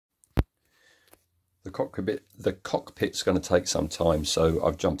the cockpit's going to take some time, so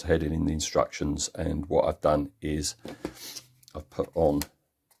I've jumped ahead in the instructions, and what I've done is I've put on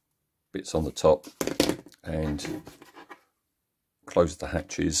bits on the top and closed the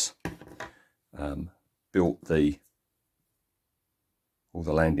hatches, built all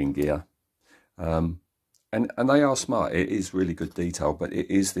the landing gear, and they are smart. It is really good detail, but it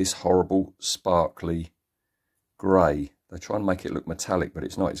is this horrible sparkly grey. They try and make it look metallic, but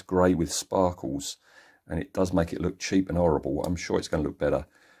it's not. It's grey with sparkles, and it does make it look cheap and horrible. I'm sure it's going to look better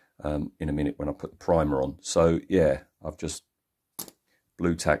in a minute when I put the primer on. So yeah, I've just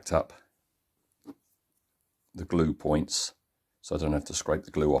blue tacked up the glue points so I don't have to scrape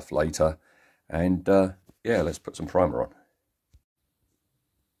the glue off later. And yeah, let's put some primer on.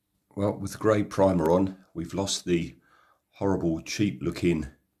 Well, with the grey primer on, we've lost the horrible, cheap looking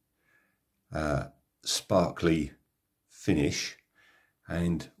sparkly finish,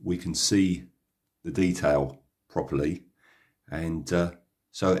 and we can see the detail properly, and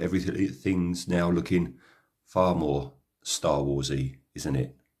so everything's now looking far more Star Warsy, isn't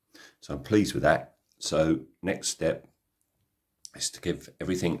it? So I'm pleased with that. So next step is to give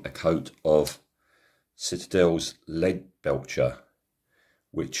everything a coat of Citadel's Lead Belcher,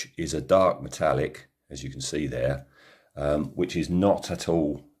 which is a dark metallic, as you can see there, which is not at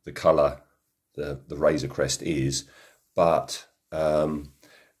all the colour the Razor Crest is, but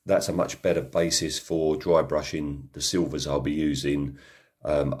that's a much better basis for dry brushing the silvers I'll be using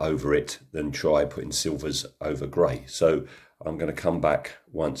over it than try putting silvers over grey. So I'm going to come back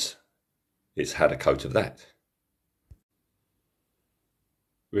once it's had a coat of that.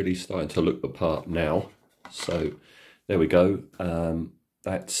 Really starting to look the part now. So there we go.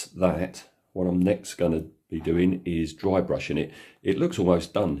 That's that. What I'm next going to be doing is dry brushing it. It looks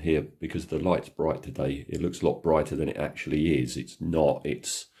almost done here because the light's bright today. It looks a lot brighter than it actually is. It's not.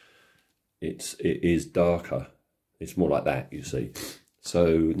 It is darker. It's more like that, you see. So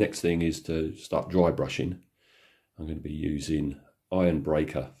next thing is to start dry brushing. I'm going to be using Iron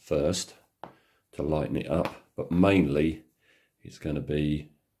Breaker first to lighten it up, but mainly it's going to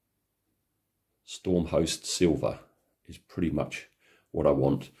be Stormhost Silver is pretty much what I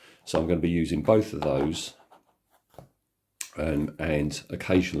want. So I'm going to be using both of those, and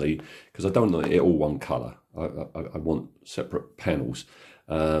occasionally, because I don't want it all one colour, I want separate panels,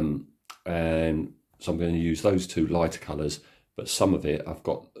 and so I'm going to use those two lighter colours, but some of it I've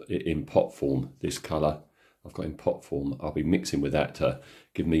got it in pot form. This colour I've got in pot form, I'll be mixing with that to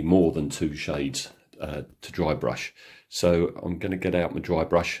give me more than two shades to dry brush. So I'm going to get out my dry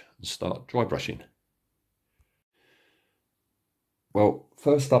brush and start dry brushing. Well,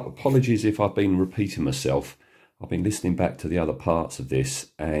 first up, apologies if I've been repeating myself. I've been listening back to the other parts of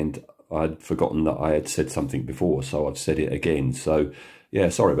this, and I'd forgotten that I had said something before, so I've said it again. So yeah,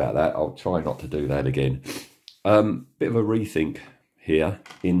 sorry about that. I'll try not to do that again. Bit of a rethink here,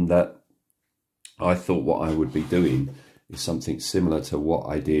 in that I thought what I would be doing is something similar to what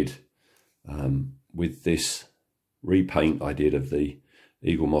I did with this repaint I did of the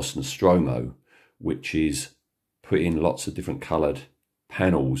Eagle Moss Nostromo, which is put in lots of different coloured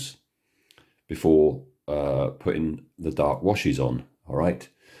panels before putting the dark washes on, all right?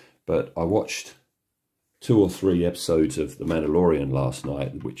 But I watched 2 or 3 episodes of The Mandalorian last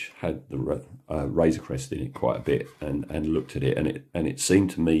night, which had the Razor Crest in it quite a bit, and looked at it, and it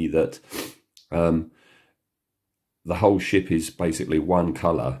seemed to me that the whole ship is basically one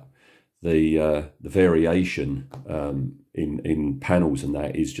colour. The variation in panels and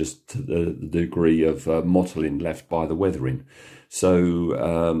that is just to the degree of mottling left by the weathering.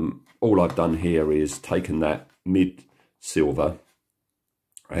 So all I've done here is taken that mid silver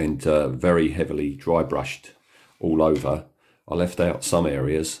and very heavily dry brushed all over. I left out some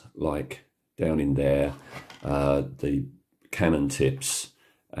areas, like down in there, the cannon tips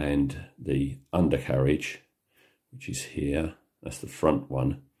and the undercarriage, which is here. That's the front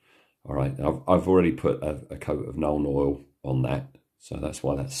one. All right, I've already put a coat of Nuln Oil on that, so that's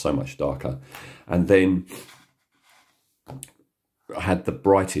why that's so much darker. And then I had the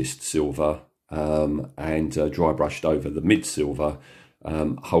brightest silver and dry brushed over the mid silver,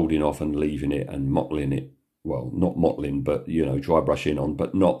 holding off and leaving it and mottling it. Well, not mottling, but, you know, dry brushing on,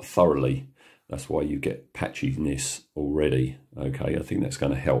 but not thoroughly. That's why you get patchiness already. Okay, I think that's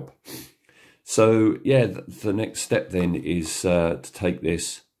going to help. So yeah, the next step then is to take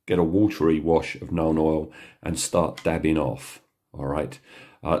this, get a watery wash of Nuln Oil and start dabbing off. All right,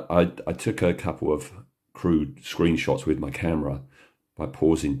 I took a couple of crude screenshots with my camera by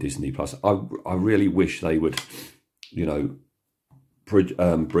pausing Disney Plus. I really wish they would, you know,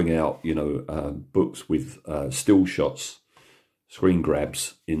 bring out, you know, books with still shots, screen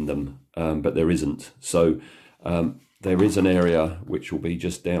grabs in them but there isn't. So there is an area which will be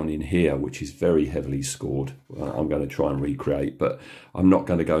just down in here, which is very heavily scored. I'm going to try and recreate, but I'm not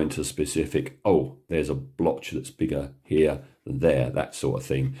going to go into specific, oh, there's a blotch that's bigger here than there, that sort of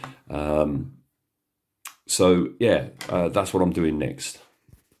thing. So yeah, that's what I'm doing next.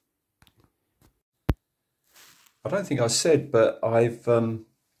 I don't think I said, but I've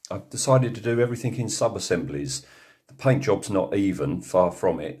decided to do everything in sub-assemblies. The paint job's not even, far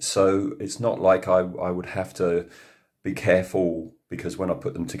from it, so it's not like I would have to be careful, because when I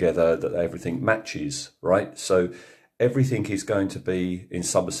put them together that everything matches, right? So everything is going to be in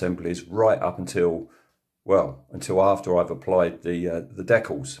sub-assemblies right up until, well, until after I've applied the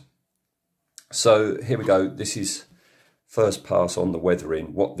decals. So here we go. This is first pass on the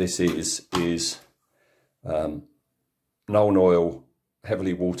weathering. What this is Nuln Oil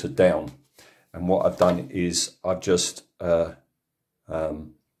heavily watered down, and what I've done is I've just dabbed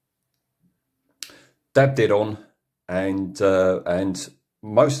it on, and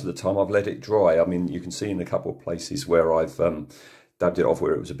most of the time I've let it dry. I mean, you can see in a couple of places where I've dabbed it off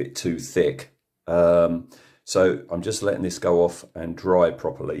where it was a bit too thick. So I'm just letting this go off and dry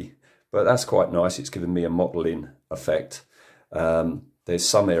properly, but that's quite nice. It's given me a modelling effect. There's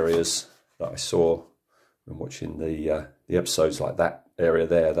some areas that I saw when watching the episodes, like that area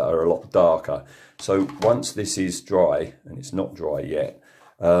there, that are a lot darker. So once this is dry, and it's not dry yet,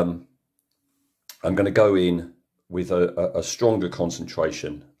 I'm going to go in with a stronger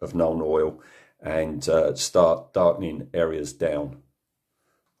concentration of Nuln Oil and start darkening areas down.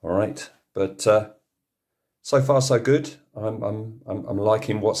 All right, but so far so good. I'm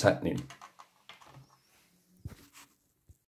liking what's happening.